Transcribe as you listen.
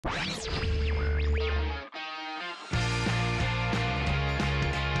Welcome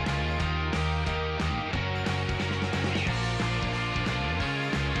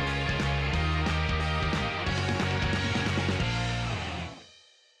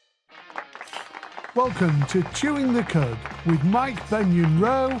to Chewing the Cud with Mike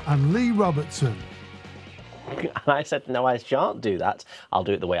Benyon-Rowe and Leigh Robertson. And I said, no, I shan't do that. I'll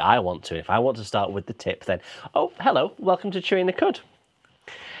do it the way I want to. If I want to start with the tip, then, oh, hello, welcome to Chewing the Cud.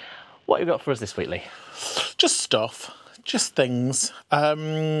 What have you got for us this week, Leigh? Just stuff. Just things.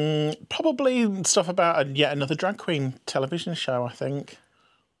 Probably stuff about yet another drag queen television show, I think.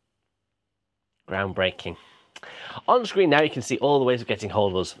 Groundbreaking. On screen now, you can see all the ways of getting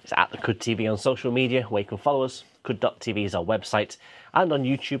hold of us. It's at the Cud TV on social media, where you can follow us. Cud.tv is our website. And on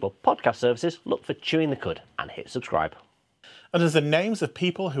YouTube or podcast services, look for Chewing the Cud and hit subscribe. And as the names of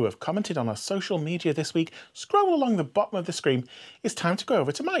people who have commented on our social media this week scroll along the bottom of the screen, it's time to go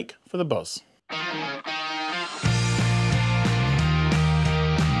over to Mike for the buzz.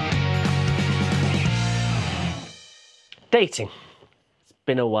 Dating. It's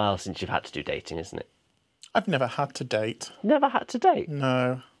been a while since you've had to do dating, isn't it? I've never had to date. Never had to date?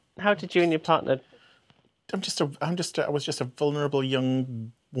 No. How did you and your partner... I was just a vulnerable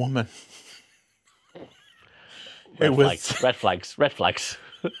young woman. Red flags.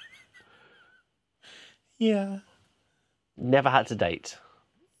 Yeah. Never had to date?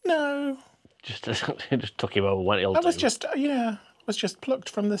 No. Just took him over, what he'll do. I was just plucked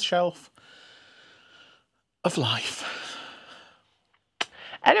from the shelf of life.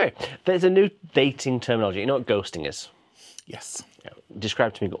 Anyway, there's a new dating terminology. You know what ghosting is? Yes.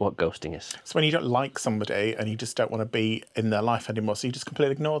 Describe to me what ghosting is. It's when you don't like somebody and you just don't want to be in their life anymore, so you just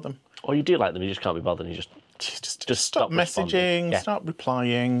completely ignore them. Or you do like them, you just can't be bothered, and you just stop messaging, stop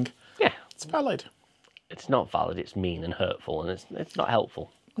replying. Yeah. It's valid. It's not valid, it's mean and hurtful, and it's not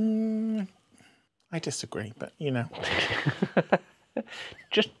helpful. I disagree, but you know.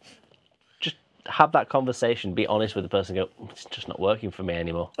 Just have that conversation, be honest with the person, go, it's just not working for me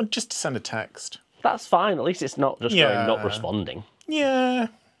anymore. Or just to send a text. That's fine, at least it's not just going, not responding. Yeah.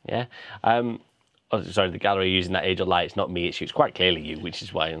 Yeah. The gallery using that age of light, it's not me, it's you. It's quite clearly you, which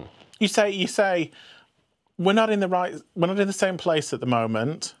is why... You say, we're not in the same place at the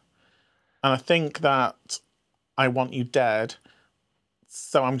moment, and I think that I want you dead,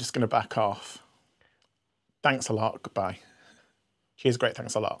 so I'm just going to back off. Thanks a lot, goodbye. Cheers, great,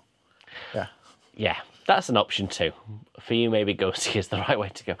 thanks a lot. Yeah. Yeah, that's an option too. For you, maybe ghosting is the right way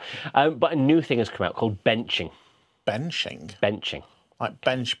to go. But a new thing has come out called benching. Benching? Benching. Like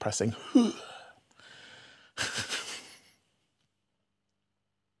bench pressing.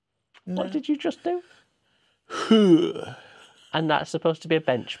 What did you just do? And that's supposed to be a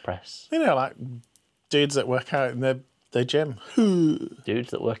bench press. You know, like dudes that work out in the gym.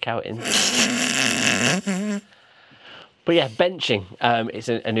 Dudes that work out in... But yeah, benching, it's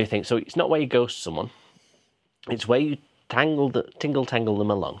a new thing. So it's not where you ghost someone. It's where you tingle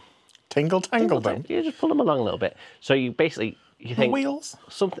them along. Tingle them? You just pull them along a little bit. So you basically, you think... wheels?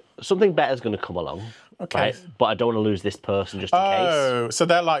 Something better is going to come along. Okay. Right? But I don't want to lose this person just in case. Oh, so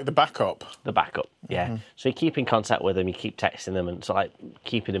they're like the backup. The backup, yeah. Mm-hmm. So you keep in contact with them, you keep texting them, and so like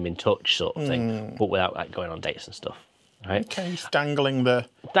keeping them in touch sort of thing, but without like going on dates and stuff. Right? Okay, just dangling the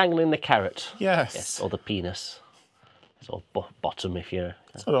carrot. Yes. Or the penis. Or bottom if you're...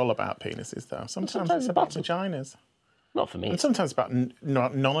 It's not all about penises, though. Sometimes it's about vaginas. Not for me. And sometimes about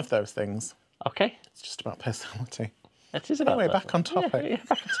none of those things. Okay. It's just about personality. It is about... Anyway, back on topic. Yeah,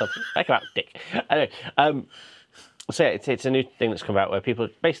 back on topic. Back about dick. Anyway, so yeah, it's a new thing that's come out where people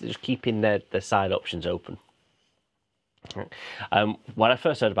are basically just keeping their side options open. When I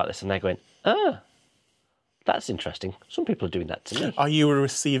first heard about this, and they're going, that's interesting. Some people are doing that to me. Are you a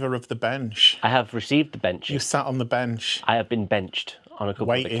receiver of the bench? I have received the bench. You sat on the bench. I have been benched on a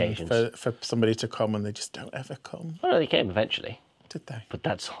couple of occasions. Waiting for somebody to come, and they just don't ever come. Well, no, they came eventually. Did they? But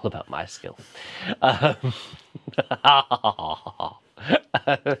that's all about my skill.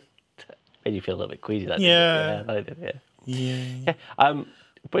 Made you feel a little bit queasy. Yeah. I did, Yeah. But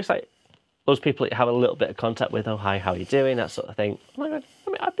it's like those people that you have a little bit of contact with, oh, hi, how are you doing, that sort of thing.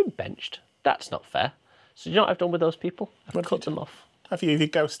 I've been benched. That's not fair. So do you know what I've done with those people? I've cut them off. Have you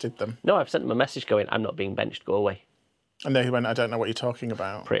ghosted them? No, I've sent them a message going, I'm not being benched, go away. And they went, I don't know what you're talking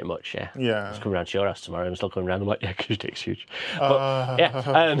about. Pretty much, yeah. Yeah. I was coming round to your house tomorrow, and I'm still coming round, I'm like, yeah, because your dick's huge. But,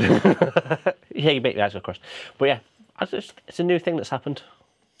 yeah, yeah, you make the eyes go across. But yeah, it's a new thing that's happened.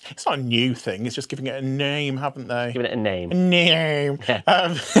 It's not a new thing. It's just giving it a name, haven't they? Giving it a name. A name. Yeah.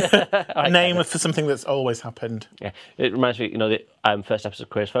 A name for something that's always happened. Yeah, it reminds me, the first episode of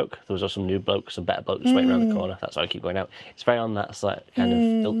Queer as Folk. There was also some new blokes, some better blokes waiting around the corner. That's why I keep going out. It's very on that kind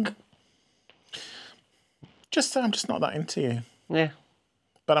of ilk. Just say I'm just not that into you. Yeah.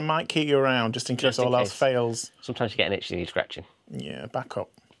 But I might keep you around just in case all else fails. Sometimes you get an itch and you need scratching. Yeah, back up.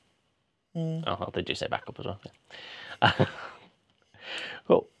 Oh, well, did you say back up as well? Yeah.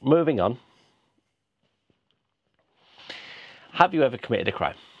 Well, moving on. Have you ever committed a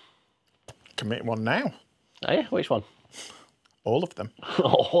crime? Commit one now. Oh, yeah? Which one? All of them.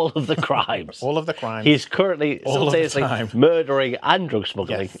 All of the crimes. All of the crimes. He's currently simultaneously murdering and drug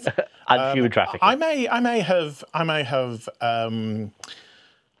smuggling and human trafficking. I may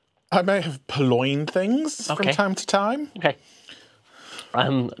have purloined things from time to time. Okay.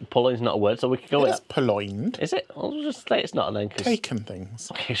 Purloin's not a word, so we can go with that. Purloined. Is it? I'll just say it's not a name. Taken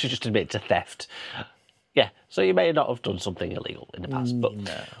things. Okay, you should just admit to theft. Yeah, so you may not have done something illegal in the past, but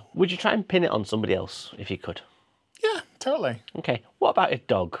would you try and pin it on somebody else if you could? Yeah, totally. Okay, what about a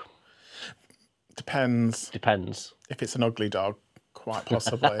dog? Depends. Depends. If it's an ugly dog, quite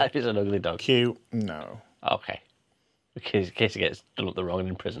possibly. If it's an ugly dog. Cute, no. Okay. In case it gets done up the wrong and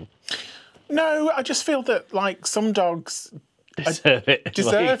in prison. No, I just feel that, like, some dogs deserve it.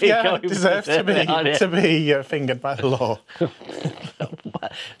 Deserve to be fingered by the law.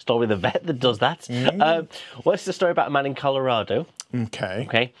 Story with a vet that does that. What's the story about a man in Colorado?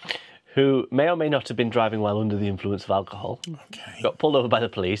 Okay. Who may or may not have been driving while under the influence of alcohol. Okay. Got pulled over by the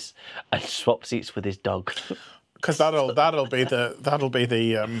police and swapped seats with his dog. Because that'll be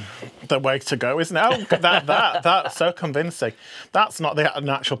the way to go, isn't it? Oh, that's so convincing. That's not an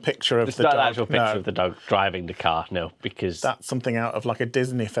actual picture of the dog. It's not an actual picture of the dog driving the car, no, because that's something out of like a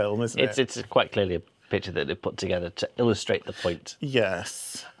Disney film, isn't it? It's quite clearly a picture that they put together to illustrate the point.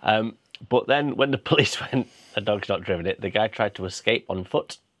 Yes. But then when the police went, the dog's not driven it. The guy tried to escape on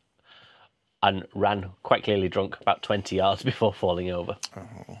foot and ran quite clearly drunk about 20 yards before falling over.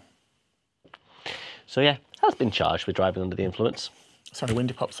 Oh. So yeah, has been charged with driving under the influence. Sorry,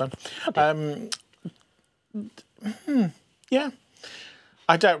 windy pops then. Yeah.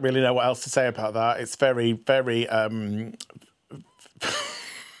 I don't really know what else to say about that. It's very, very... What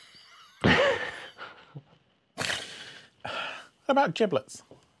about giblets?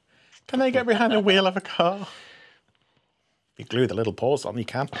 Can they get behind the wheel of a car? If you glue the little paws on, you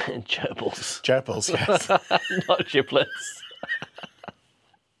can. Gerbils. Gerbils, yes. Not giblets.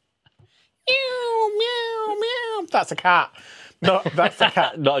 Meow, meow, meow. That's a cat. That's a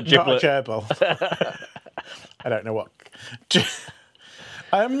cat. Not a giblet. Not a gerbil. I don't know what.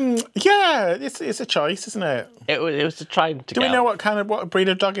 Yeah, it's a choice, isn't it? It was to try to. Do we know what breed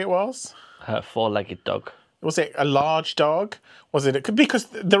of dog it was? A four-legged dog. Was it a large dog? Was it? Because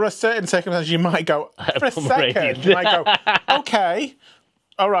there are certain circumstances you might go for a second. You might go, okay,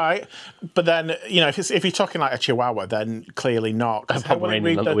 all right, but then if you're talking like a Chihuahua, then clearly not. A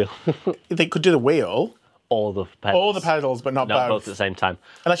Pomeranian on the wheel. They could do the wheel. All the pedals. All the pedals, but not both at the same time.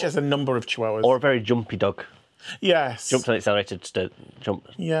 Unless she has a number of Chihuahuas. Or a very jumpy dog. Yes. Jumps on the accelerator to jump.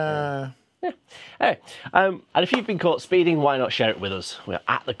 Yeah. Yeah. Anyway, and if you've been caught speeding, why not share it with us? We're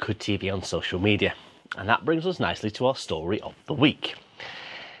at the Cud TV on social media. And that brings us nicely to our story of the week.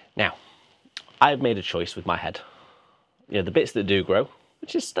 Now, I've made a choice with my head. The bits that do grow,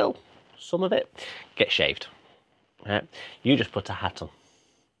 which is still some of it, get shaved. Right? You just put a hat on.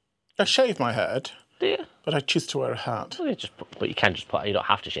 I shave my head. Do you? But I choose to wear a hat. Well, but you can just put. You don't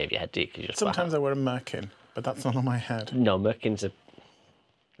have to shave your head, do you? You just sometimes I wear a merkin, but that's not on my head. No, merkins are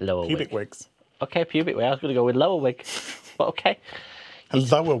lower pubic wigs. Okay, pubic wig. I was going to go with lower wig, but okay. A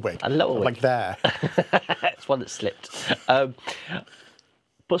lower wig. A lower wig. Like there. It's one that slipped.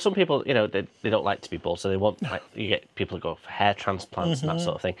 But some people, they don't like to be bald, so they want. Like, you get people who go for hair transplants and that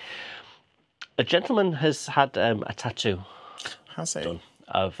sort of thing. A gentleman has had a tattoo. Has he? Done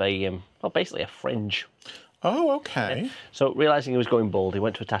of basically a fringe. Oh, okay. Yeah. So realising he was going bald, he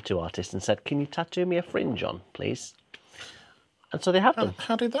went to a tattoo artist and said, "Can you tattoo me a fringe on, please?" And so they have done.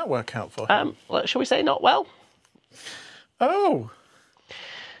 How did that work out for him? Shall we say not well? Oh.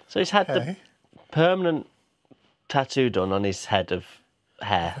 So he's had the permanent tattoo done on his head of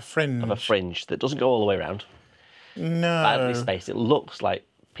hair. Of a fringe that doesn't go all the way around. No. Badly spaced. It looks like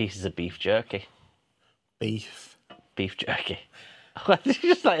pieces of beef jerky. Beef jerky. It's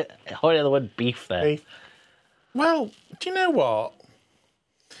just like holding the word beef there. Beef. Well, do you know what?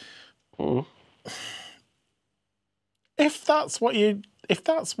 If that's what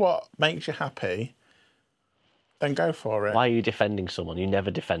makes you happy, then go for it. Why are you defending someone? You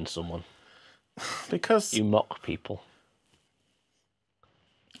never defend someone. Because you mock people.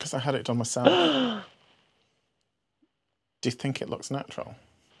 because I had it done myself. Do you think it looks natural?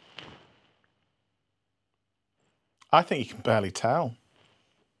 I think you can barely tell.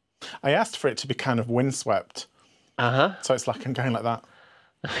 I asked for it to be kind of windswept. So it's like I'm going like that.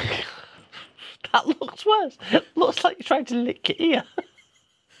 That looks worse. It looks like you're trying to lick your ear.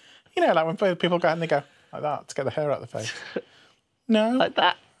 You know, like when people go out and they go like that to get the hair out of the face. No. Like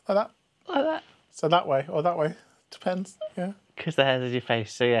that. Like that. Like that. So that way or that way. Depends. Yeah. Because the hair's in your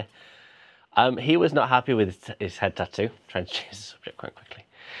face, so yeah. He was not happy with his head tattoo. Trying to change the subject quite quickly.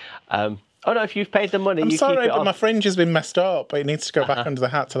 Oh no, if you've paid the money, I'm you sorry, keep it but off. my fringe has been messed up, but it needs to go back under the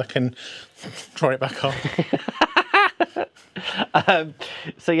hat so I can draw it back on.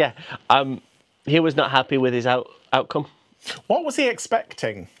 So yeah, he was not happy with his outcome. What was he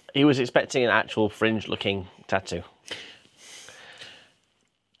expecting? He was expecting an actual fringe-looking tattoo.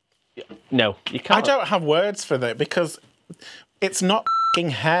 No, you can't. I don't have words for that because it's not f***ing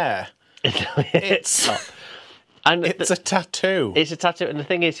hair. It's not. And it's a tattoo. It's a tattoo, and the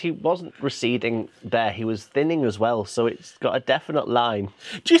thing is, he wasn't receding there. He was thinning as well, so it's got a definite line.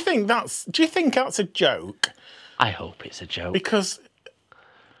 Do you think that's a joke? I hope it's a joke. Because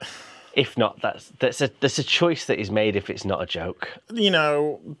if not, that's a choice that he's made. If it's not a joke, you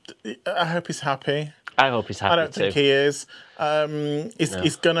know, I hope he's happy. I hope he's happy. I don't think he is.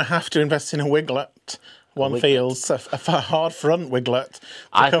 He's going to have to invest in a wiglet. One feels a hard front wiglet.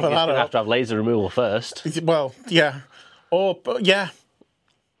 I think he's going to have to have laser removal first. Well, yeah. But yeah.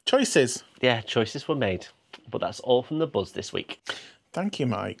 Choices. Yeah, choices were made. But that's all from the Buzz this week. Thank you,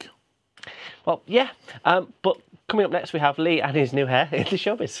 Mike. Well, yeah. But coming up next, we have Leigh and his new hair in the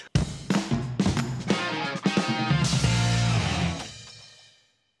showbiz.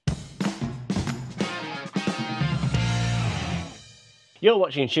 You're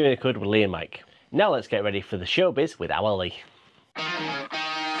watching Chewing the Cud with Leigh and Mike. Now let's get ready for the showbiz with our Leigh.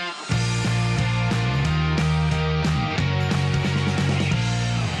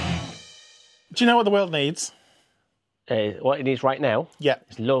 Do you know what the world needs? What it needs right now? Yeah.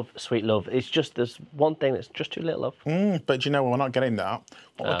 It's love, sweet love. It's just, there's one thing that's just too little of. But do you know what? We're not getting that.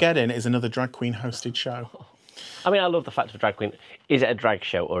 What we're getting is another drag queen hosted show. I mean, I love the fact of a drag queen. Is it a drag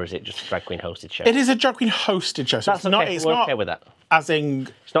show or is it just a drag queen hosted show? It is a drag queen hosted show. So That's okay. We're okay with that. As in...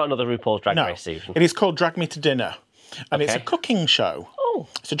 It's not another RuPaul's Drag Race season. It is called Drag Me to Dinner. And it's a cooking show. Oh.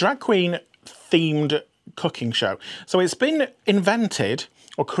 It's a drag queen themed cooking show. So it's been invented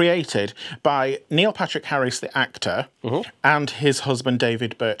or created by Neil Patrick Harris, the actor, and his husband,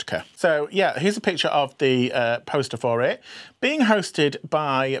 David Burtka. So, yeah, here's a picture of the poster for it. Being hosted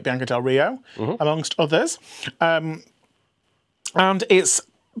by Bianca Del Rio, amongst others. And it's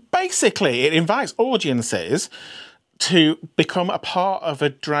basically, it invites audiences to become a part of a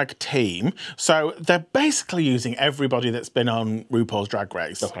drag team. So they're basically using everybody that's been on RuPaul's Drag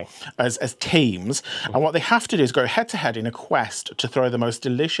Race as teams. And what they have to do is go head-to-head in a quest to throw the most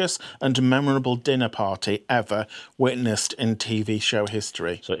delicious and memorable dinner party ever witnessed in TV show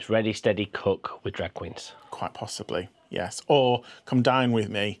history. So it's Ready, Steady, Cook with drag queens. Quite possibly, yes. Or Come Dine With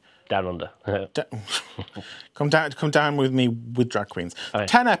Me. Down Under. Come down with me with drag queens.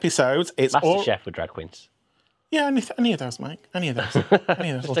 10 episodes. It's Master Chef with drag queens. Yeah, any of those, Mike. Any of those.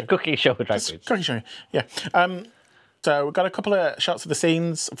 Just a cooking show with drag queens. Cooking show, yeah. So we've got a couple of shots of the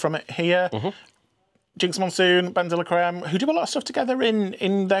scenes from it here. Jinx Monsoon, Ben de la Creme, who do a lot of stuff together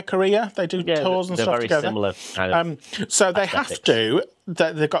in their career. They do tours and stuff together. Similar kind of so they have to,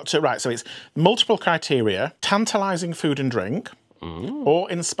 they've got to, right, so it's multiple criteria, tantalising food and drink,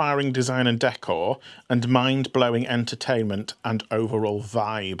 awe-inspiring design and decor, and mind-blowing entertainment and overall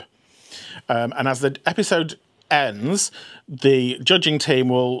vibe. And as the episode ends, the judging team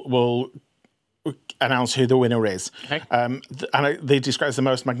will announce who the winner is. And they describe it as the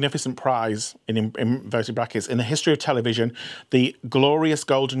most magnificent prize, in inverted brackets, in the history of television, the glorious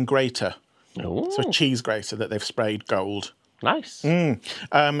golden grater. So a cheese grater that they've sprayed gold. Nice.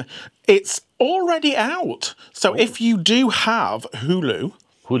 It's already out. So if you do have Hulu.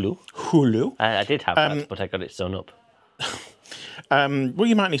 I did have that, but I got it sewn up. Well,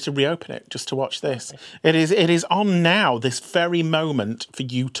 you might need to reopen it just to watch this. It is on now, this very moment, for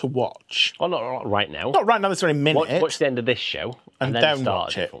you to watch. Well, not right now. Not right now, this very minute. Watch the end of this show and then start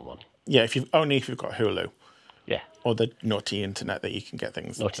watch a different one. Yeah, if you've got Hulu. Yeah. Or the naughty internet that you can get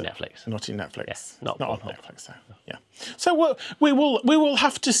things. Naughty Netflix. Naughty Netflix. Yes, not on Netflix, though. Yeah. So we will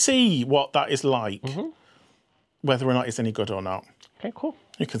have to see what that is like, whether or not it's any good or not. Okay, cool.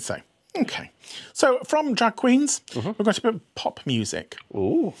 You can say. Okay. So from drag queens, we're going to put pop music.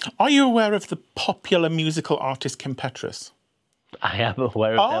 Ooh. Are you aware of the popular musical artist Kim Petras? I am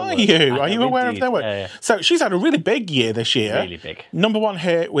aware of Are their work. you? I Are am you aware of indeed. their work? Yeah. So she's had a really big year this year. Really big. #1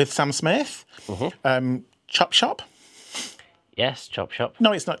 hit with Sam Smith. Chop Shop. Yes, Chop Shop.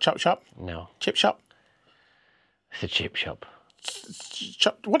 No, it's not Chop Shop. No, Chip Shop. it's a chip shop.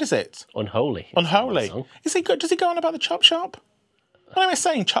 What is it? Unholy. Unholy. Song. Is he good? Does he go on about the Chop Shop? What am I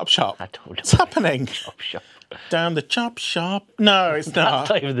saying? Chop Shop. I don't know. What's happening? Chop Shop. Down the Chop Shop. No, it's That's not.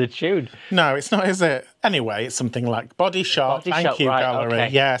 not even the tune. No, it's not, is it? Anyway, it's something like Body Shop. Body Thank Shop, you, right, Gallery. okay.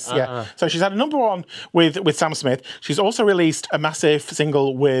 Yes, yeah. So she's had a #1 with Sam Smith. She's also released a massive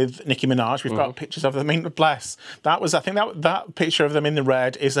single with Nicki Minaj. We've got pictures of them. I mean, bless. That was, I think that picture of them in the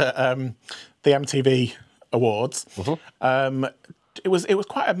red is at the MTV Awards. It was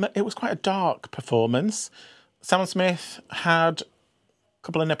quite a dark performance. Sam Smith had a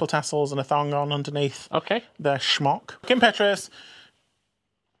couple of nipple tassels and a thong on underneath their schmuck. Kim Petras,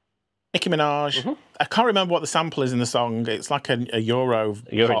 Nicki Minaj. I can't remember what the sample is in the song. It's like a Euro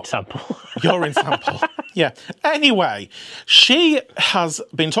Urine sample. urine sample. Yeah. Anyway, she has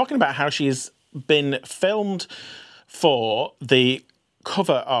been talking about how she's been filmed for the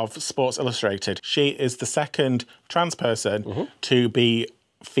cover of Sports Illustrated. She is the second trans person to be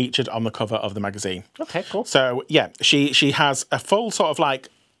featured on the cover of the magazine. Okay, cool. So yeah, she has a full sort of like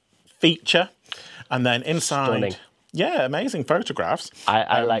feature, and then inside, Stunning. yeah, amazing photographs.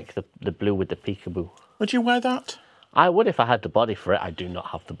 I like the blue with the peekaboo. Would you wear that? I would if I had the body for it. I do not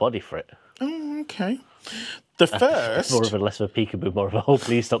have the body for it. Oh, okay. The first, More of a less of a peekaboo, more of a, oh,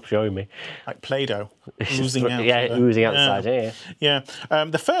 please stop showing me. like Play-Doh, oozing out. Yeah, oozing outside, yeah. Yeah.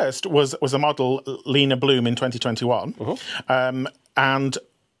 The first was a model, Lena Bloom, in 2021. And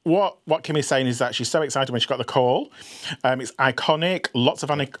what Kim is saying is that she's so excited when she got the call. It's iconic. Lots of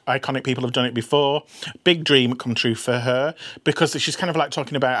iconic people have done it before. Big dream come true for her, because she's kind of like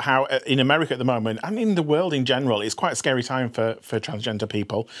talking about how in America at the moment, and in the world in general, it's quite a scary time for transgender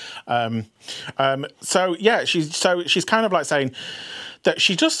people. So yeah, she's kind of like saying that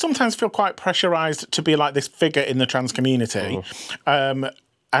she does sometimes feel quite pressurized to be like this figure in the trans community.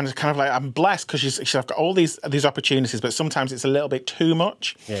 And it's kind of like, I'm blessed because she's got all these opportunities, but sometimes it's a little bit too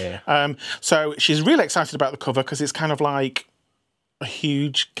much. Yeah. So she's really excited about the cover because it's kind of like a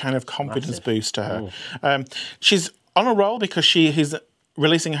huge kind of confidence boost to her. She's on a roll because she is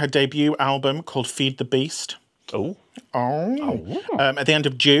releasing her debut album called Feed the Beast. At the end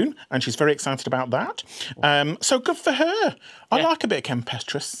of June, and she's very excited about that. So good for her. I like a bit of Kim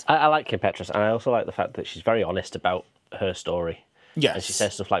Petras. I like Kim Petras, and I also like the fact that she's very honest about her story. Yes. And she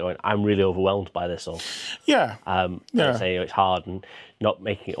says stuff like, I'm really overwhelmed by this all. Yeah. And saying it's hard and not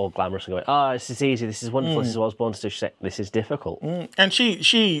making it all glamorous and going, oh, this is easy, this is wonderful, this is what I was born to do. She said, this is difficult. And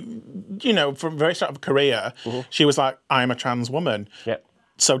she, you know, from the very start of her career, she was like, I'm a trans woman. Yep.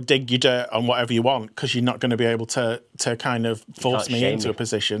 So dig your dirt on whatever you want, because you're not going to be able to kind of force me into a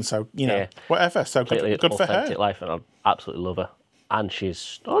position. So, you know, whatever. So good for her. Authentic life, and I absolutely love her. And she's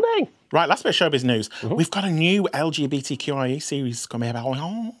stunning. Right, last bit of showbiz news. We've got a new LGBTQI series coming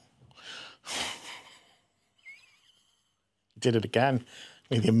out. Did it again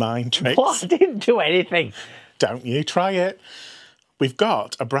with your mind tricks. What? I didn't do anything. Don't you try it. We've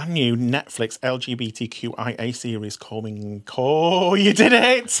got a brand new Netflix LGBTQIA series coming. Oh, you did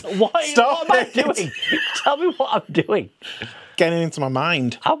it! What am I it. doing? Tell me what I'm doing. Getting into my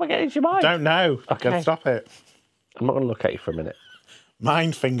mind. How am I getting into your mind? Don't know. Okay. Gotta stop it. I'm not going to look at you for a minute.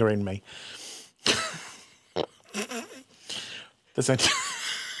 Mind fingering me. There's a...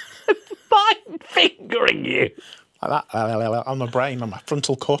 Mind fingering you? Like that, on my brain, on my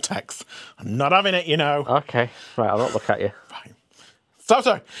frontal cortex. I'm not having it, you know. Okay, right, I'll not look at you. Fine.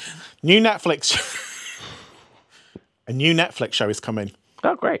 Stop. New Netflix. A new Netflix show is coming.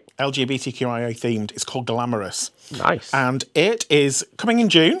 Oh, great. LGBTQIA themed. It's called Glamorous. Nice. And it is coming in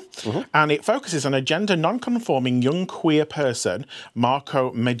June, and it focuses on a gender non-conforming young queer person,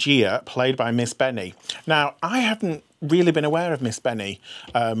 Marco Mejia, played by Miss Benny. Now, I haven't really been aware of Miss Benny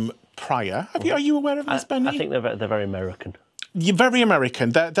prior. Are you aware of Miss Benny? I think they're very American. You're very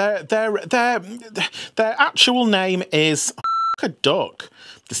American. Their actual name is a duck.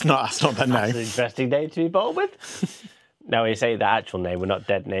 That's not their name. That's an interesting name to be born with. No, you say the actual name. We're not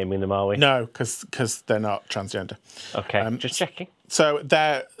dead naming them, are we? No, because they're not transgender. Okay, just checking. So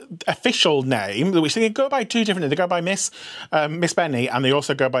their official name, which they go by two different names. They go by Miss Benny, and they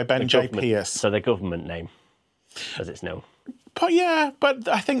also go by Ben J. Pierce. So their government name, as it's known. But yeah, but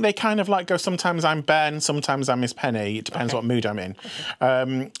I think they kind of like go, sometimes I'm Ben, sometimes I'm Miss Penny. It depends what mood I'm in.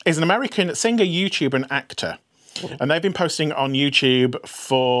 Is an American singer, YouTuber, and actor. And they've been posting on YouTube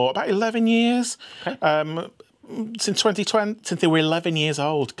for about 11 years. Okay. Since 2020, since they were 11 years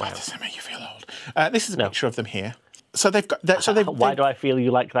old. God, does that make you feel old? This is a picture of them here. So they've got. Why do I feel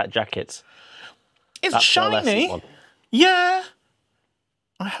you like that jacket? It's That pearlescent shiny. one. Yeah,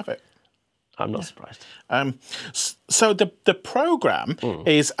 I have it. I'm not surprised. So the program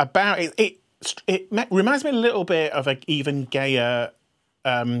is about it. It reminds me a little bit of an even gayer.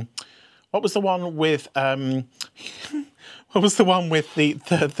 What was the one with? What was the one with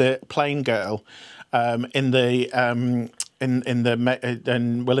the plain girl in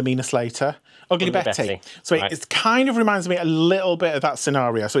Wilhelmina Slater? Ugly Betty. So it kind of reminds me a little bit of that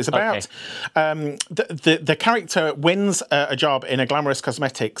scenario. So it's about the character wins a job in a glamorous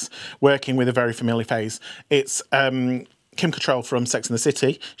cosmetics, working with a very familiar face. It's Kim Cattrall from Sex and the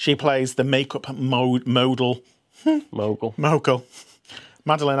City. She plays the makeup mogul.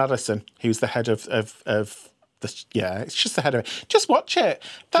 Madeline Addison, who's the head of it's just the head of it. Just watch it.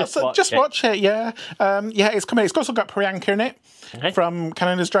 Just watch it. Yeah, it's coming. It's also got Priyanka in it from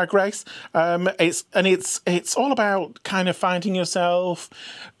Canada's Drag Race. It's all about kind of finding yourself,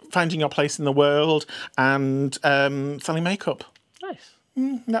 finding your place in the world, and selling makeup. Nice.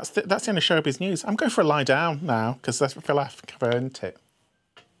 That's the end of showbiz news. I'm going for a lie down now because I feel like I've earned it.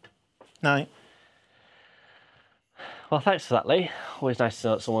 Night. Well, thanks for that, Leigh. Always nice to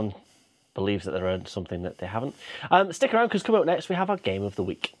know that someone believes that they're earned something that they haven't. Stick around because coming up next we have our Game of the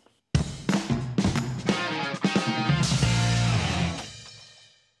Week.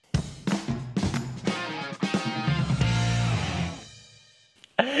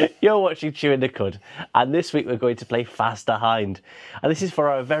 You're watching Chewing the Cud, and this week we're going to play Faster Hind. And this is for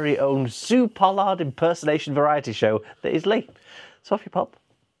our very own Sue Pollard impersonation variety show that is Leigh. So off you pop.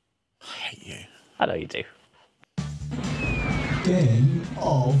 I hate you. I know you do. Game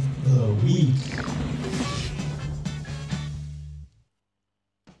of the Week.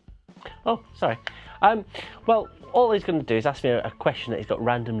 Oh, sorry. Well, all he's going to do is ask me a question that he's got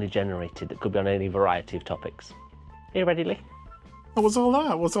randomly generated that could be on any variety of topics. Are you ready, Leigh? What's all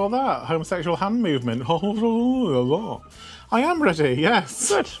that? What's all that? Homosexual hand movement. I am ready, yes.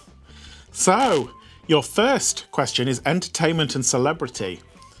 Good. So, your first question is entertainment and celebrity.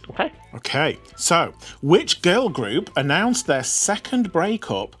 Okay, so which girl group announced their second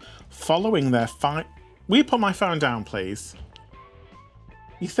breakup following their fight? Will you put my phone down, please?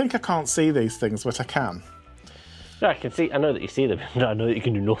 You think I can't see these things, but I can. Yeah, I can see. I know that you see them. I know that you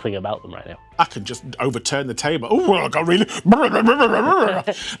can do nothing about them right now. I can just overturn the table. Oh, I got really.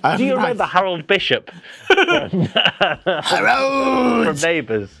 Do you remember Harold Bishop? Harold from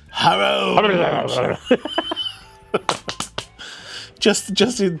Neighbours. Harold. Just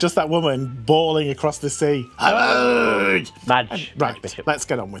that woman bawling across the sea. Harold. Madge Right, let's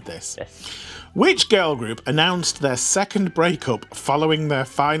get on with this. Yes. Which girl group announced their second breakup following their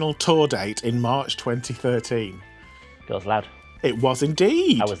final tour date in March 2013? Girls Loud. It was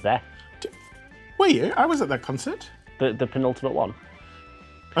indeed. I was there. Were you? I was at that concert. The penultimate one.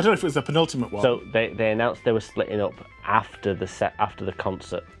 I don't know if it was the penultimate one. So they announced they were splitting up after the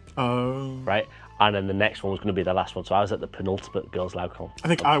concert. Oh. Right? And then the next one was going to be the last one. So I was at the penultimate Girls Loud con. I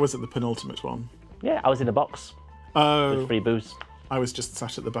think I was at the penultimate one. Yeah, I was in a box. Oh. With free booze. I was just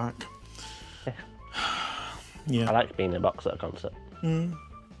sat at the back. Yeah. Yeah. I like being in a box at a concert.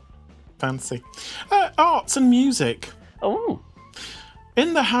 Fancy. Arts and music. Oh.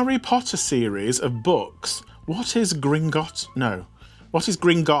 In the Harry Potter series of books, what is Gringotts? No. What is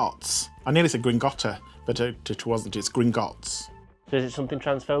Gringotts? I nearly said Gringotta, but it wasn't. It's Gringotts. So is it something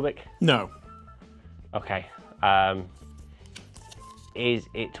transphobic? No. Okay. Is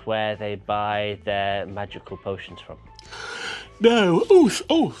it where they buy their magical potions from? No. Oof.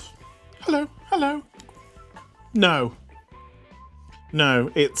 Oof. Hello. Hello. No.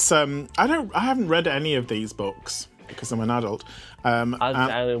 No. It's I haven't read any of these books because I'm an adult. I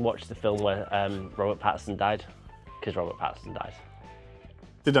only watched the film where Robert Pattinson died because Robert Pattinson died.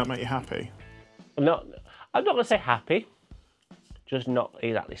 Did that make you happy? I'm not going to say happy, just not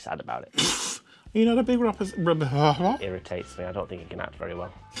exactly sad about it. You're not a big rapper. Irritates me. I don't think he can act very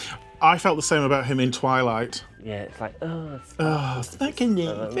well. I felt the same about him in Twilight. Yeah, it's like,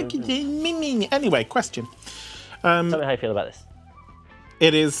 Anyway, question. Tell me how you feel about this.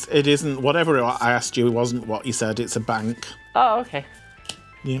 It isn't, whatever I asked you wasn't what you said, it's a bank. Oh, okay.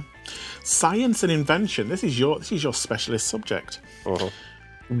 Yeah. Science and invention, this is your specialist subject. Uh-huh.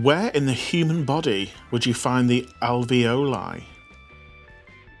 Where in the human body would you find the alveoli?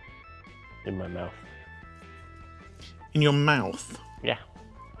 In my mouth. In your mouth? Yeah.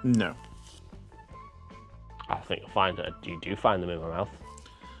 No. I think you'll find that you do find them in my mouth.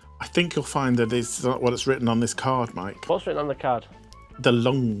 I think you'll find that it's not what it's written on this card, Mike. What's written on the card? The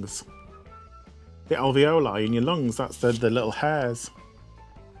lungs. The alveoli in your lungs, that's the little hairs.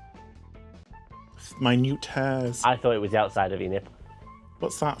 minute hairs. I thought it was the outside of your nipple.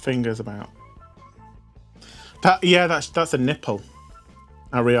 What's that fingers about? That's a nipple.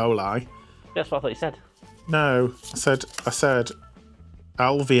 Areoli. That's what I thought you said. No, I said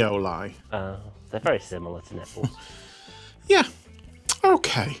alveoli. They're very similar to nipples. Yeah.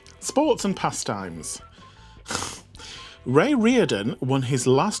 Okay. Sports and pastimes. Ray Reardon won his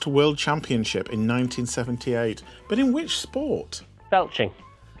last world championship in 1978, but in which sport? Belching.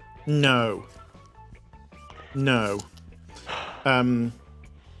 No. No.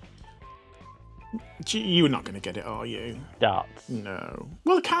 You're not going to get it, are you? Darts. No.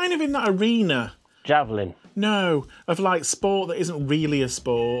 Well, kind of in that arena. Javelin. No. Of like sport that isn't really a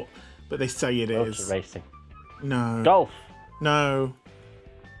sport, but they say it is. Motor racing. No. Golf. No.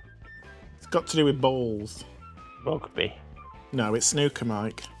 It's got to do with balls. Rugby. No, it's snooker,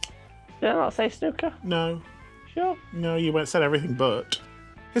 Mike. Did I not say snooker? No. Sure. No, you won't said everything but.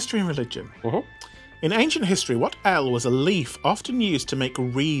 History and religion. Mhm. In ancient history, what L was a leaf often used to make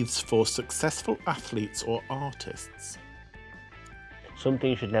wreaths for successful athletes or artists?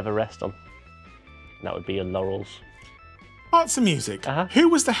 Something you should never rest on. That would be your laurels. Arts and music. Uh-huh. Who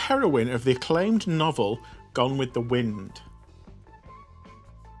was the heroine of the acclaimed novel Gone with the Wind?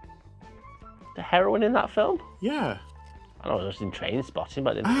 The heroine in that film? Yeah. I don't know, I was in Train Spotting,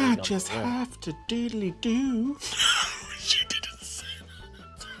 but I didn't I really know just the word. have to doodly do. She didn't say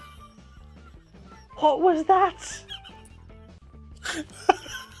What was that?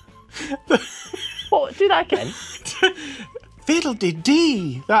 What? Do that again.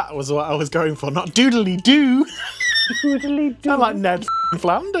 Fiddle-dee-dee. That was what I was going for, not doodly-doo. Doodly-doo. I'm like Ned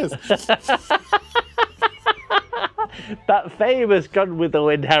Flanders. That famous Gone with the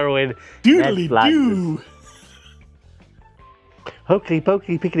Wind heroine. Ned Flanders. Doodly-doo. Hokey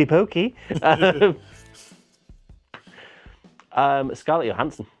pokey pickety pokey. Scarlett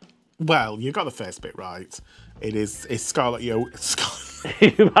Johansson. Well, you got the first bit right. It's Scarlett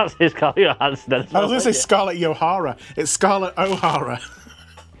That's his Scarlett Johansson. I was going to say Scarlett O'Hara. It's Scarlett O'Hara.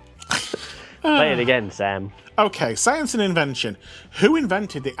 Play it again, Sam. Okay, science and invention. Who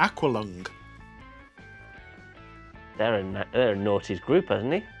invented the aqualung? They're a naughty's group,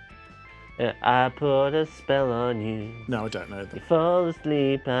 isn't he? I put a spell on you. No, I don't know them. You fall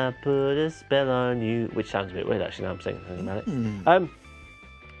asleep, I put a spell on you. Which sounds a bit weird, actually, now I'm saying something about it.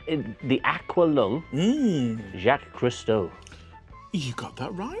 The aqualung, Jacques Cousteau. You got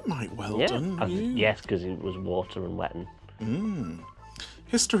that right, Mike. Well Yeah, done. You. yes, because it was water and wetting.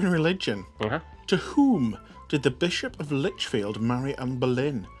 History and religion. To whom did the Bishop of Lichfield marry Anne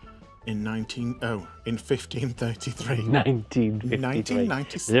Boleyn in 1533? 1953.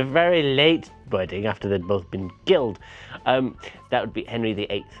 1996. It was a very late wedding after they'd both been killed. That would be Henry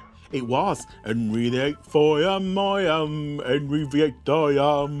VIII. It was Henry VIII for Henry VIII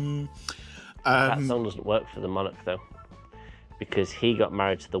That song doesn't work for the monarch though, because he got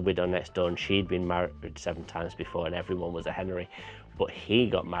married to the widow next door and she'd been married 7 times before and everyone was a Henry, but he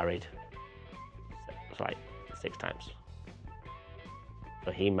got married like 6 times.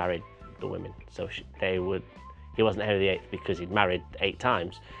 So he married the women. So he wasn't Henry VIII because he'd married 8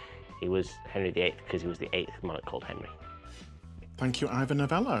 times. He was Henry VIII because he was the 8th monarch called Henry. Thank you, Ivor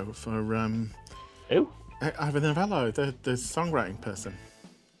Novello, for Who? Ivor Novello, the songwriting person.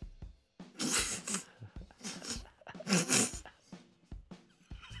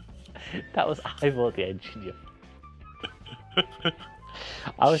 That was Ivor the Engineer.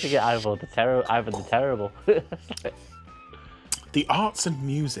 I was thinking Ivor the Terrible. The arts and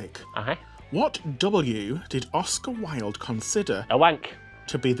music. What W did Oscar Wilde consider A wank.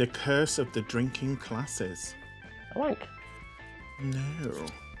 to be the curse of the drinking classes? A wank. No.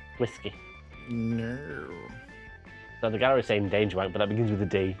 Whiskey. No. So the gallery's saying danger wank, but that begins with a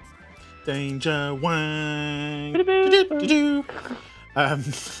D. Danger wine. He's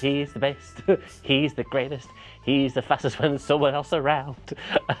the best. He's the greatest. He's the fastest when there's someone else around.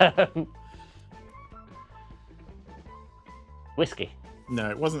 Whiskey. No,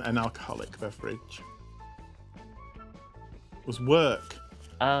 it wasn't an alcoholic beverage. It was work.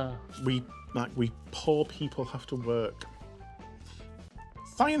 We poor people have to work.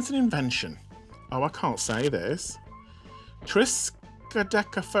 Science and invention. Oh, I can't say this.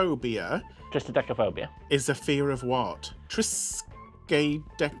 Triskaidekaphobia. Triskaidekaphobia. Is a fear of what?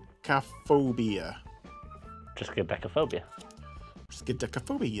 Triskaidekaphobia. Triskaidekaphobia.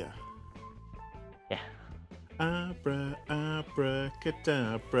 Triskaidekaphobia. Yeah. Abra,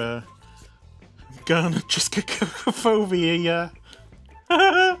 abracadabra. I'm gonna triskaidekaphobia.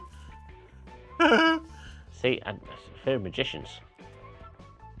 See, I fear of magicians.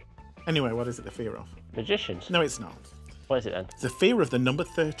 Anyway, what is it the fear of? Magicians? No, it's not. What is it then? It's the fear of the number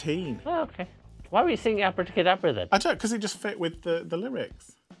 13. Oh, okay. Why were you singing Abracadabra then? I don't, because it just fit with the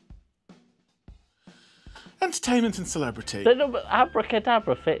lyrics. Entertainment and celebrity. The number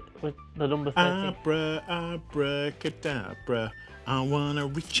Abracadabra fit with the number 13. Abracadabra, I wanna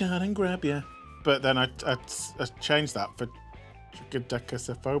reach out and grab you. But then I changed that for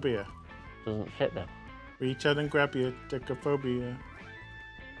decaphobia. Doesn't fit then. Reach out and grab you, decaphobia.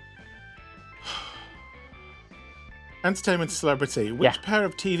 Entertainment and celebrity. Which pair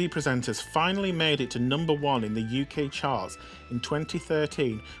of TV presenters finally made it to #1 in the UK charts in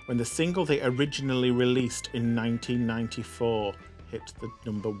 2013 when the single they originally released in 1994 hit the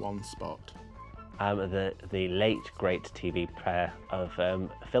 #1 spot? The late great TV pair of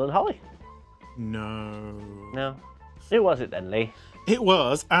Phil and Holly. No. No. Who was it then, Leigh? It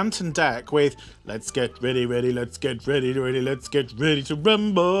was Ant and Dec with Let's Get Ready, Ready, Let's Get Ready, Ready, Let's Get Ready to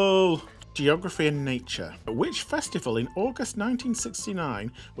Rumble. Geography and Nature. Which festival in August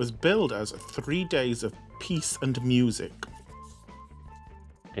 1969 was billed as 3 days of peace and music?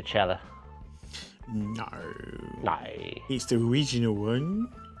 Coachella. No. No. It's the original one.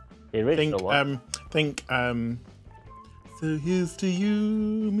 The original one? So here's to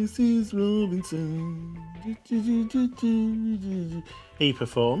you, Mrs. Robinson. He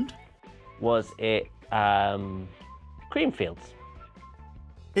performed. Was it Creamfields?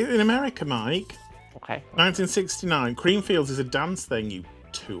 In America, Mike. Okay. 1969. Creamfields is a dance thing, you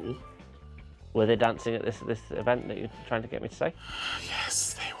tool. Were they dancing at this event that you're trying to get me to say?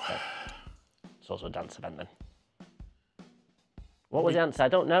 Yes, they were. It's also a dance event then. What was the answer? I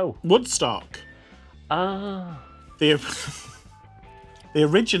don't know. Woodstock. Ah. The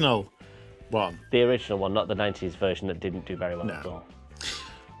original one. The original one, not the 90s version that didn't do very well at all.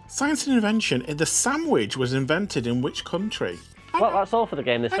 Science and invention. The sandwich was invented in which country? Well, that's all for the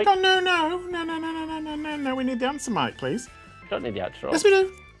game this week. No. We need the answer, Mike, please. Don't need the answer. Yes, we do.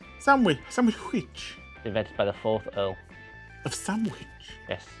 Sandwich which? Invented by the 4th Earl. Of Sandwich?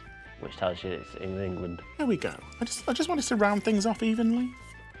 Yes, which tells you it's in England. There we go. I just wanted to round things off evenly.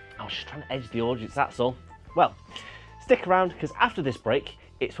 I was just trying to edge the audience, that's all. Well, stick around, because after this break,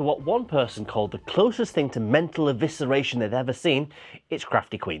 it's for what one person called the closest thing to mental evisceration they've ever seen. It's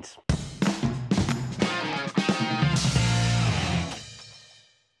Crafty Queens.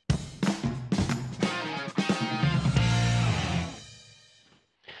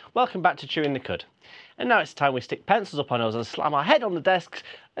 Welcome back to Chewing the Cud. And now it's time we stick pencils up our nose and slam our head on the desks,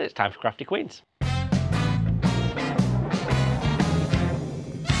 and it's time for Crafty Queens.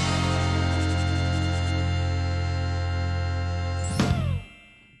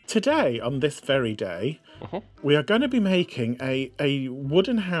 Today, on this very day, we are going to be making a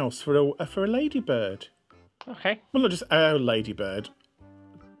wooden house for a ladybird. Okay. Well, not just a ladybird,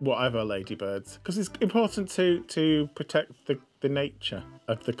 whatever ladybirds, because it's important to protect the nature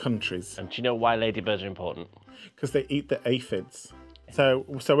of the countries. And do you know why ladybirds are important? Because they eat the aphids. So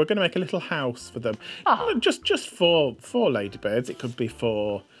we're going to make a little house for them. Ah. Just for ladybirds. It could be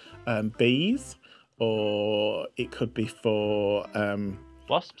for bees, or it could be for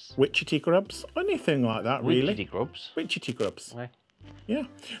Wasps? witchetty grubs, anything like that, really. Witchetty grubs? Witchetty grubs. Okay. Yeah.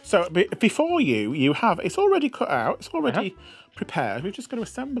 So before you have, it's already cut out, it's already prepared. We're just going to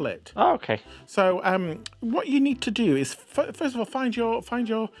assemble it. Oh, okay. So what you need to do is first of all find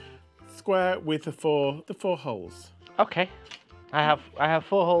your square with the four holes. Okay. I have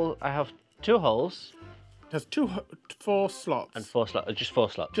 4 holes. I have 2 holes. It has 4 slots. And 4 slots. Just 4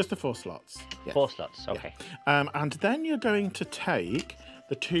 slots. Just the 4 slots. Yes. 4 slots. Okay. Yeah. And then you're going to take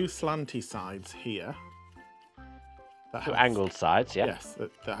the 2 slanty sides here. 2 angled sides. Yeah. Yes,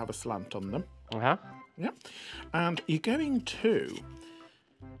 that have a slant on them. Uh-huh. Yeah. And you're going to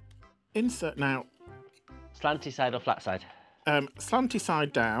insert now. Slanty side or flat side? Slanty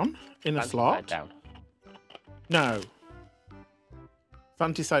side down in a Slanty slot. side down. No.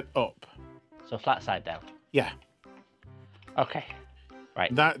 Slanty side up. So flat side down. Yeah. Okay.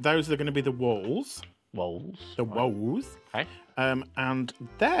 Right. Those are going to be the walls. Walls. The walls. Okay. And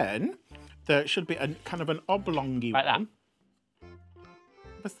then there should be a kind of an oblongy Like one.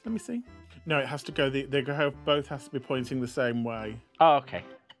 Let me see. No, it has to go. They both has to be pointing the same way. Oh, okay.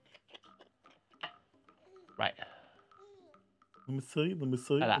 Right. Let me see.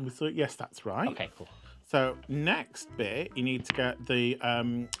 Like Let me see. Yes, that's right. Okay, cool. So next bit, you need to get the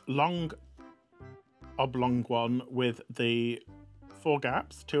long oblong one with the 4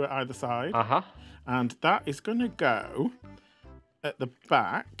 gaps, 2 at either side. Uh-huh. And that is going to go at the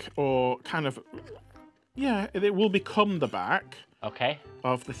back, or kind of, yeah, it will become the back. Okay.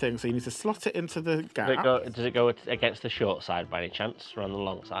 Of the thing. So you need to slot it into the gap. Does it go against the short side by any chance, or on the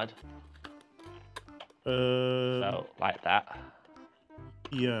long side? So, like that.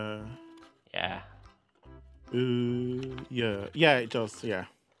 Yeah. Yeah. Yeah. Yeah, it does, yeah.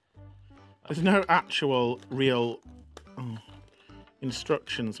 There's no actual real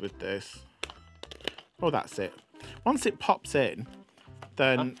instructions with this. Oh, that's it. Once it pops in,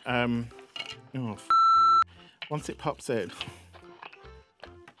 then once it pops in,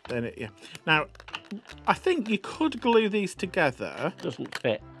 then it Now, I think you could glue these together. Doesn't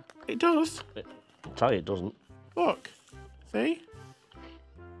fit. It does. I'll tell you it doesn't. Look, see?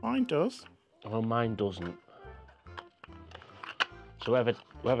 Mine does. Well, mine doesn't. So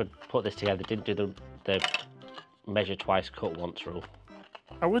whoever put this together didn't do the measure twice, cut once rule.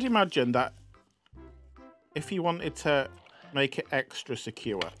 I would imagine that if you wanted to make it extra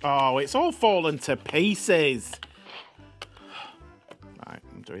secure. Oh, it's all fallen to pieces. Right,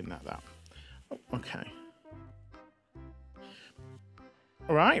 I'm doing that. Okay.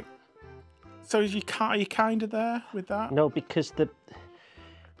 All right. So are you kind of there with that? No, because the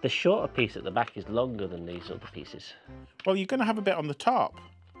shorter piece at the back is longer than these other pieces. Well, you're going to have a bit on the top.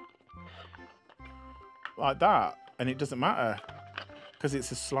 Like that. And it doesn't matter. Because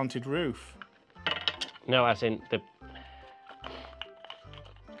it's a slanted roof. No, as in the...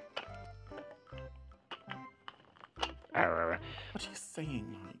 What are you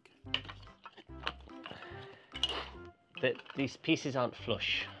saying, Mike? These pieces aren't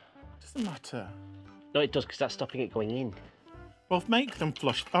flush. Doesn't matter. No, it does, because that's stopping it going in. Well, make them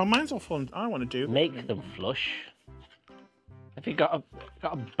flush. Oh, mine's all fun. I want to do that. Make them flush. Have you got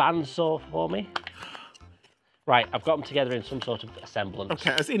a bandsaw for me? Right, I've got them together in some sort of semblance.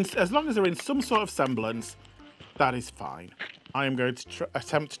 Okay, as long as they're in some sort of semblance, that is fine. I am going to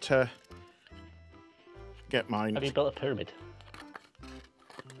attempt to get mine. Have you built a pyramid?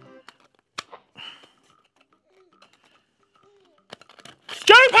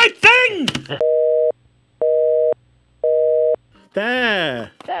 Stupid thing!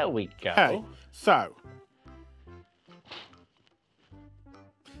 There. There we go. Okay, so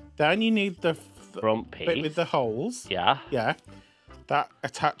then you need the Front piece. bit with the holes. Yeah. Yeah. That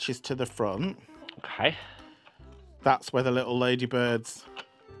attaches to the front. Okay. That's where the little ladybirds.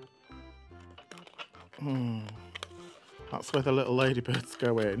 That's where the little ladybirds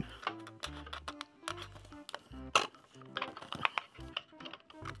go in.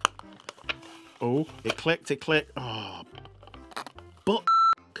 Oh, it clicked, Oh. But.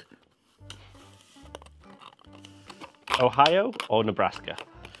 Ohio or Nebraska?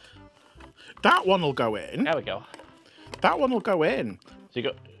 That one will go in. There we go. That one will go in. So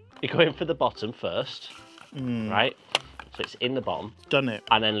you go in for the bottom first, right? So it's in the bottom. Done it.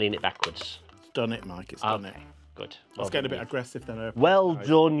 And then lean it backwards. It's done it, Mike. It's done it. Good. I was getting a bit aggressive then. Well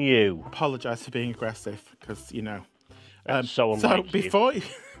done, you. Apologise for being aggressive because you know. So unlike before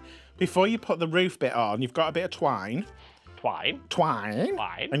before you put the roof bit on, you've got a bit of twine. Twine.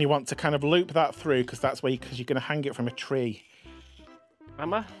 And you want to kind of loop that through because that's where you're going to hang it from a tree.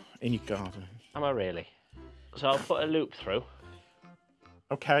 Am I? In your garden. Am I really? So I'll put a loop through.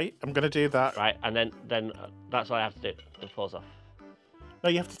 Okay, I'm going to do that. Right, and then that's all I have to do. It falls off. No,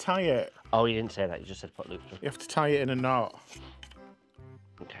 you have to tie it. Oh, you didn't say that. You just said put a loop through. You have to tie it in a knot.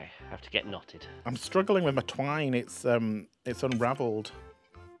 Okay, I have to get knotted. I'm struggling with my twine. It's unravelled.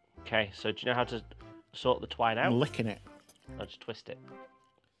 Okay, so do you know how to sort the twine out? I'm licking it. I'll just twist it.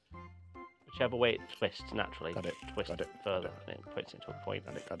 Whichever way it twists naturally. Got it. Twist Got it. further and it puts it into a point.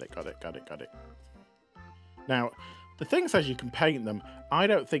 Got it. Now, the thing says you can paint them. I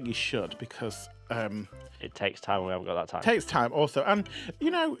don't think you should because it takes time. We haven't got that time. It takes time also, and you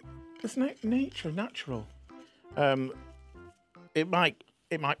know, it's nature, natural. It might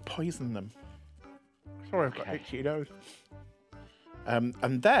poison them. Sorry, I've got itchy nose.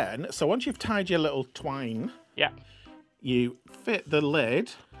 And then, so once you've tied your little twine, yeah, you fit the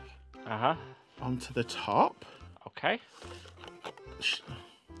lid onto the top. Okay.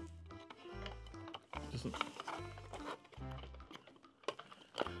 Doesn't.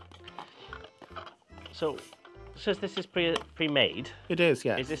 So, says this is pre-made. It is,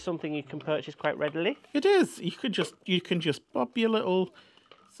 yeah. Is this something you can purchase quite readily? It is. You can just bob your little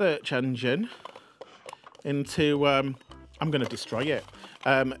search engine into I'm going to destroy it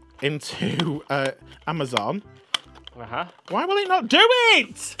into Amazon. Why will it not do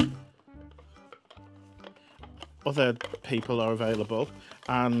it? Other people are available,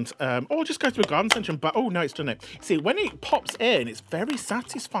 and or just go to a garden centre and oh no, it's done it. See, when it pops in, it's very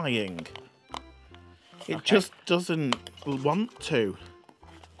satisfying. It just doesn't want to.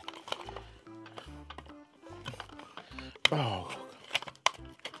 Oh.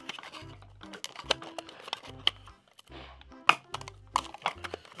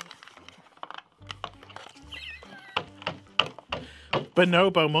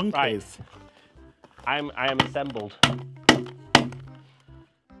 Bonobo monkeys. Right. I am assembled.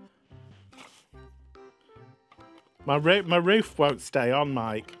 My roof won't stay on,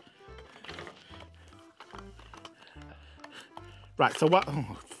 Mike. Right. So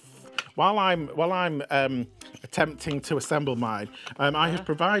while I'm attempting to assemble mine, I have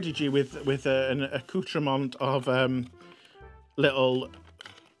provided you with an accoutrement of little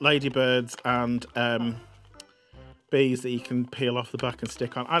ladybirds and bees that you can peel off the back and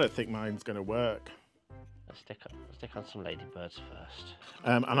stick on. I don't think mine's going to work. Let's stick on some ladybirds first.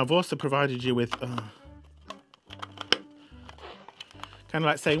 And I've also provided you with kind of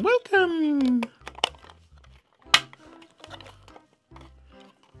like saying welcome.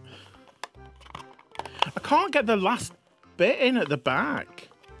 I can't get the last bit in at the back.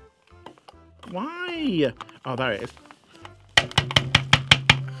 Why? Oh, there it is.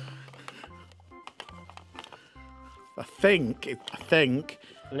 I think.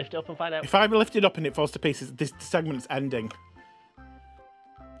 Lift it up and find out. If I lift it up and it falls to pieces, this segment's ending.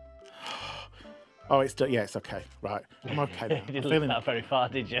 Oh, it's done. Yeah, it's okay. Right, I'm okay now. You didn't lift that very far,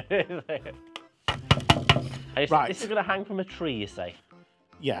 did you? Right. This is going to hang from a tree, you say?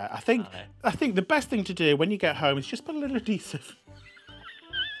 Yeah, I think the best thing to do when you get home is just put a little adhesive.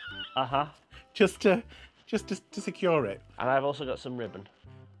 Just to secure it. And I've also got some ribbon.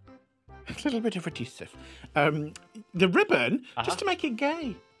 A little bit of adhesive. The ribbon, just to make it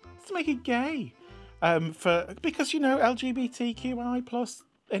gay. Just to make it gay. Because you know LGBTQI plus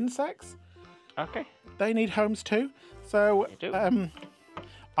insects. Okay. They need homes too. So They do.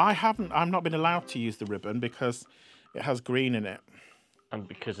 I'm not been allowed to use the ribbon because it has green in it. And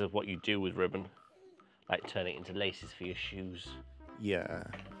because of what you do with ribbon, like turn it into laces for your shoes. Yeah.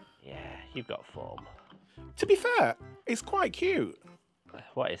 Yeah, you've got form. To be fair, it's quite cute.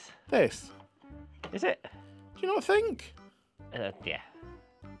 What is? This. Is it? Do you not think? Yeah.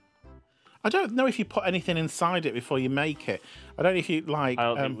 I don't know if you put anything inside it before you make it. I don't know if you like. I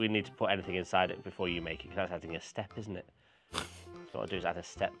don't think we need to put anything inside it before you make it, because that's adding a step, isn't it? So what I do is add a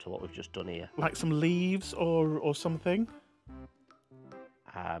step to what we've just done here. Like some leaves or something.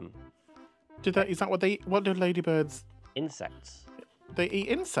 Is that what what do ladybirds? Insects. They eat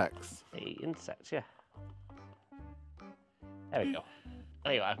insects. They eat insects, yeah. There we go.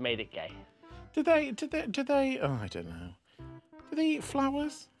 Anyway, I've made it gay. Do they? Oh, I don't know. Do they eat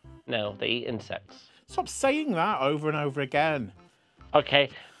flowers? No, they eat insects. Stop saying that over and over again. Okay,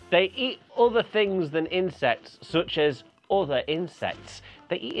 they eat other things than insects, such as other insects.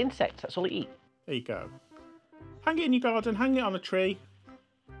 They eat insects, that's all they eat. There you go. Hang it in your garden, hang it on a tree.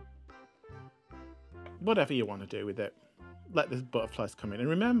 Whatever you want to do with it. Let the butterflies come in. And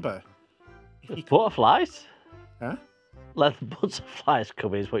remember... Butterflies? Huh? Let the butterflies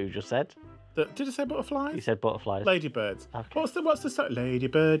come in is what you just said. Did I say butterflies? You said butterflies. Ladybirds. Okay. What's the song?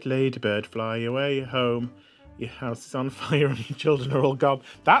 Ladybird, ladybird, fly away home. Your house is on fire and your children are all gone.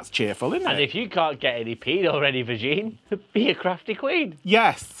 That's cheerful, isn't it? And if you can't get any pedo ready, Virgin, be a crafty queen.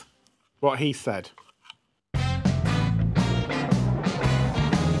 Yes. What he said.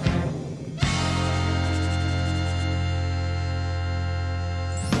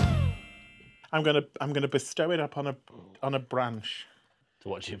 I'm gonna bestow it up on a branch. To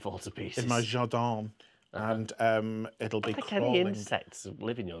watch it fall to pieces. In my jardin. And it'll be I think crawling. any insects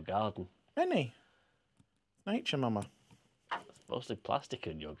live in your garden. Any? Nature, mama. It's mostly plastic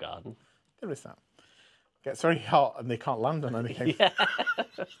in your garden. There is that. Gets very hot and they can't land on anything. Yeah.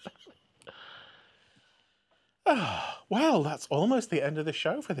 Well, that's almost the end of the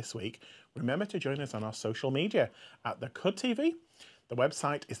show for this week. Remember to join us on our social media at The Cud TV. The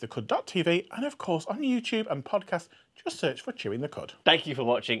website is thecud.tv, and of course on YouTube and podcast, just search for Chewing the Cud. Thank you for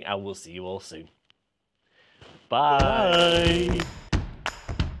watching, and we'll see you all soon. Bye. Bye.